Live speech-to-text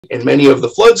in many of the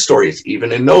flood stories,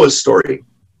 even in Noah's story.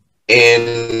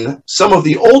 In some of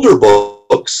the older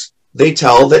books, they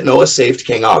tell that Noah saved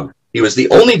King Og. He was the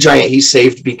only giant he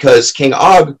saved because King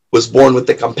Og was born with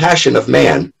the compassion of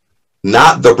man,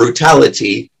 not the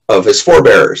brutality of his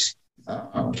forebears.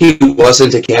 He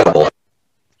wasn't a cannibal.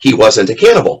 He wasn't a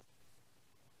cannibal.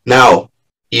 Now,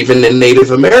 even in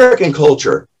Native American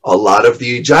culture, a lot of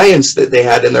the giants that they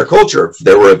had in their culture,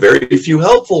 there were very few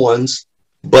helpful ones,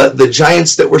 but the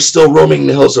giants that were still roaming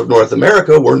the hills of North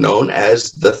America were known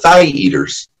as the thigh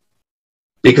eaters,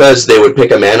 because they would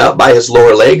pick a man up by his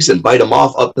lower legs and bite him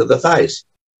off up to the thighs.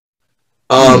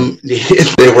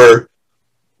 They were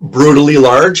brutally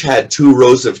large, had 2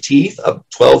 rows of teeth,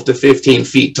 12 to 15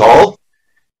 feet tall,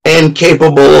 and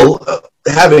capable of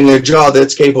having a jaw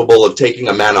that's capable of taking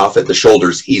a man off at the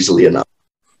shoulders easily enough.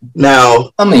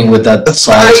 Now, I mean, with that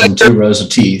size and 2 rows of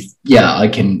teeth, yeah, I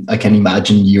can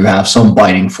imagine you have some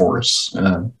biting force.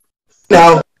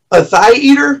 Now, a thigh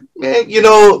eater, you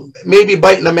know, maybe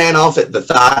biting a man off at the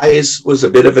thighs was a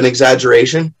bit of an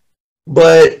exaggeration,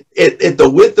 but at the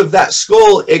width of that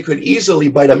skull, it could easily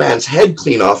bite a man's head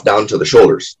clean off down to the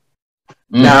shoulders.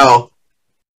 Now,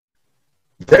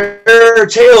 their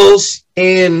tales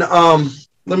in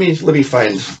let me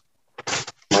find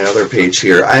my other page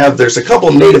here. There's a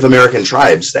couple Native American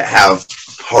tribes that have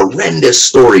horrendous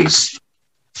stories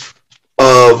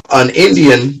of an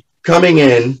Indian coming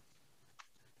in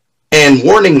and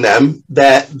warning them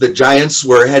that the giants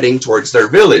were heading towards their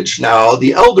village. Now,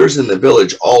 the elders in the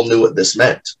village all knew what this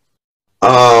meant.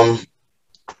 I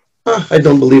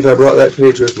don't believe I brought that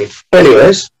page with me.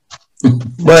 Anyways,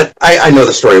 but I know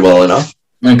the story well enough.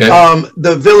 Okay.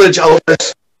 The village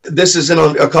elders, this is in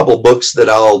a couple books that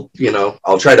I'll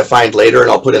try to find later,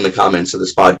 and I'll put in the comments of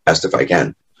this podcast if I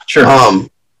can. Sure.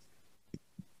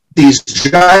 These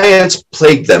giants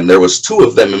plagued them. There was 2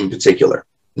 of them in particular.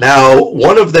 Now,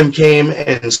 one of them came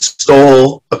and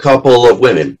stole a couple of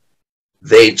women.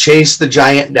 They chased the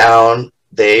giant down.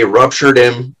 They ruptured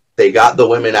him. They got the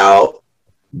women out.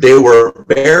 They were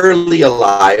barely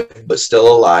alive, but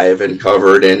still alive and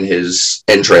covered in his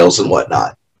entrails and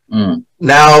whatnot.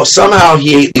 Now, somehow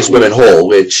he ate these women whole,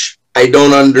 which I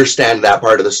don't understand that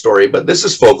part of the story, but this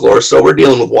is folklore, so we're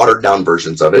dealing with watered down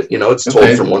versions of it. You know, it's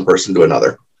told from one person to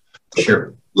another.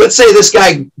 Sure. Let's say this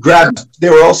guy they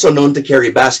were also known to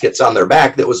carry baskets on their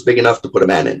back that was big enough to put a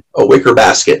man in, a wicker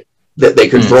basket that they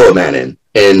could throw a man in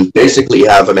and basically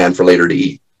have a man for later to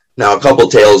eat. Now, a couple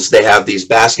tales, they have these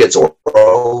baskets or a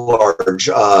large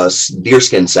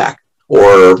deerskin sack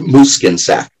or moose skin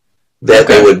sack that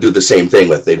they would do the same thing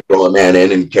with. They'd throw a man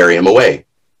in and carry him away.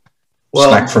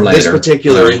 Well, for later. This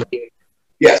particular,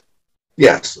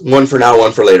 yes, one for now,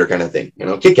 one for later kind of thing. You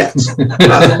know, Kit Kats.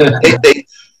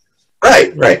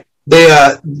 Right.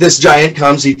 This giant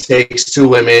comes, he takes 2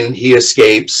 women, he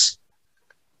escapes.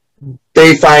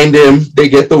 They find him, they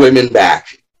get the women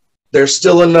back. There's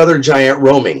still another giant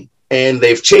roaming, and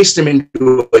they've chased him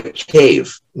into a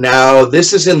cave. Now,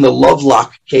 this is in the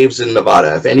Lovelock caves in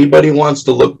Nevada. If anybody wants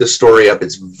to look this story up,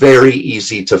 it's very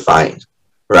easy to find,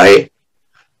 right?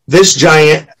 This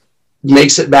giant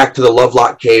makes it back to the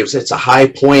Lovelock caves. It's a high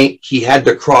point. He had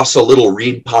to cross a little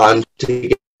reed pond to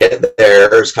get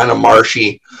there. It's kind of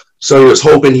marshy. So he was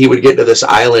hoping he would get to this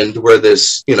island where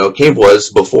this, cave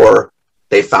was before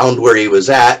they found where he was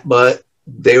at, but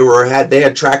they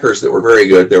had trackers that were very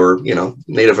good. They were,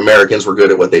 Native Americans were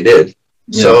good at what they did.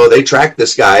 Yeah. So they tracked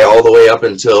this guy all the way up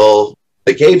until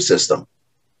the cave system.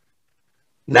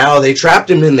 Now they trapped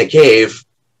him in the cave,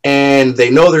 and they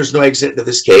know there's no exit to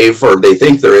this cave, or they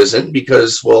think there isn't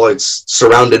because, well, it's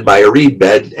surrounded by a reed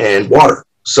bed and water.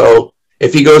 So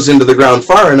if he goes into the ground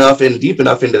far enough and deep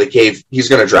enough into the cave, he's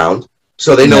going to drown.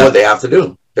 So they know what they have to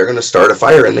do. They're going to start a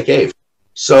fire in the cave.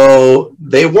 So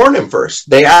they warn him first.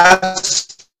 They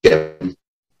ask him,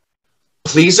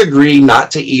 please agree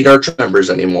not to eat our tribe members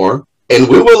anymore, and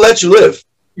we will let you live.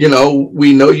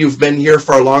 We know you've been here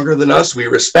far longer than us. We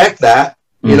respect that.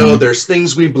 There's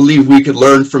things we believe we could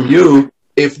learn from you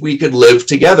if we could live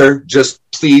together. Just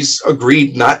please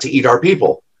agree not to eat our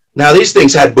people. Now, these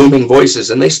things had booming voices,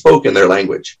 and they spoke in their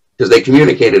language because they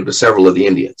communicated with several of the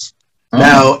Indians.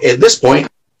 Now, at this point,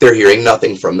 they're hearing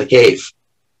nothing from the cave.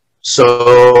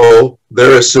 So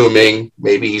they're assuming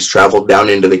maybe he's traveled down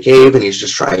into the cave and he's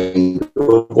just trying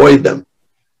to avoid them.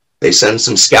 They send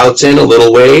some scouts in a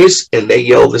little ways, and they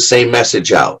yell the same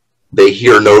message out. They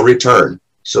hear no return.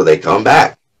 So they come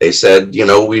back. They said,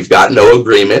 we've got no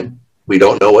agreement. We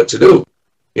don't know what to do.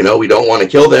 We don't want to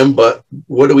kill them, but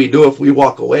what do we do if we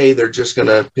walk away? They're just going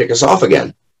to pick us off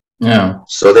again. Yeah.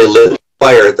 So they lit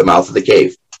fire at the mouth of the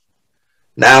cave.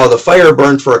 Now, the fire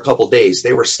burned for a couple days.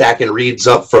 They were stacking reeds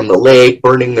up from the lake,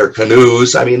 burning their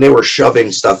canoes. I mean, they were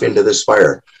shoving stuff into this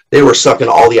fire. They were sucking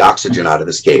all the oxygen out of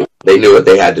this cave. They knew what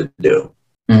they had to do.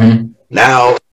 Mm-hmm. Now,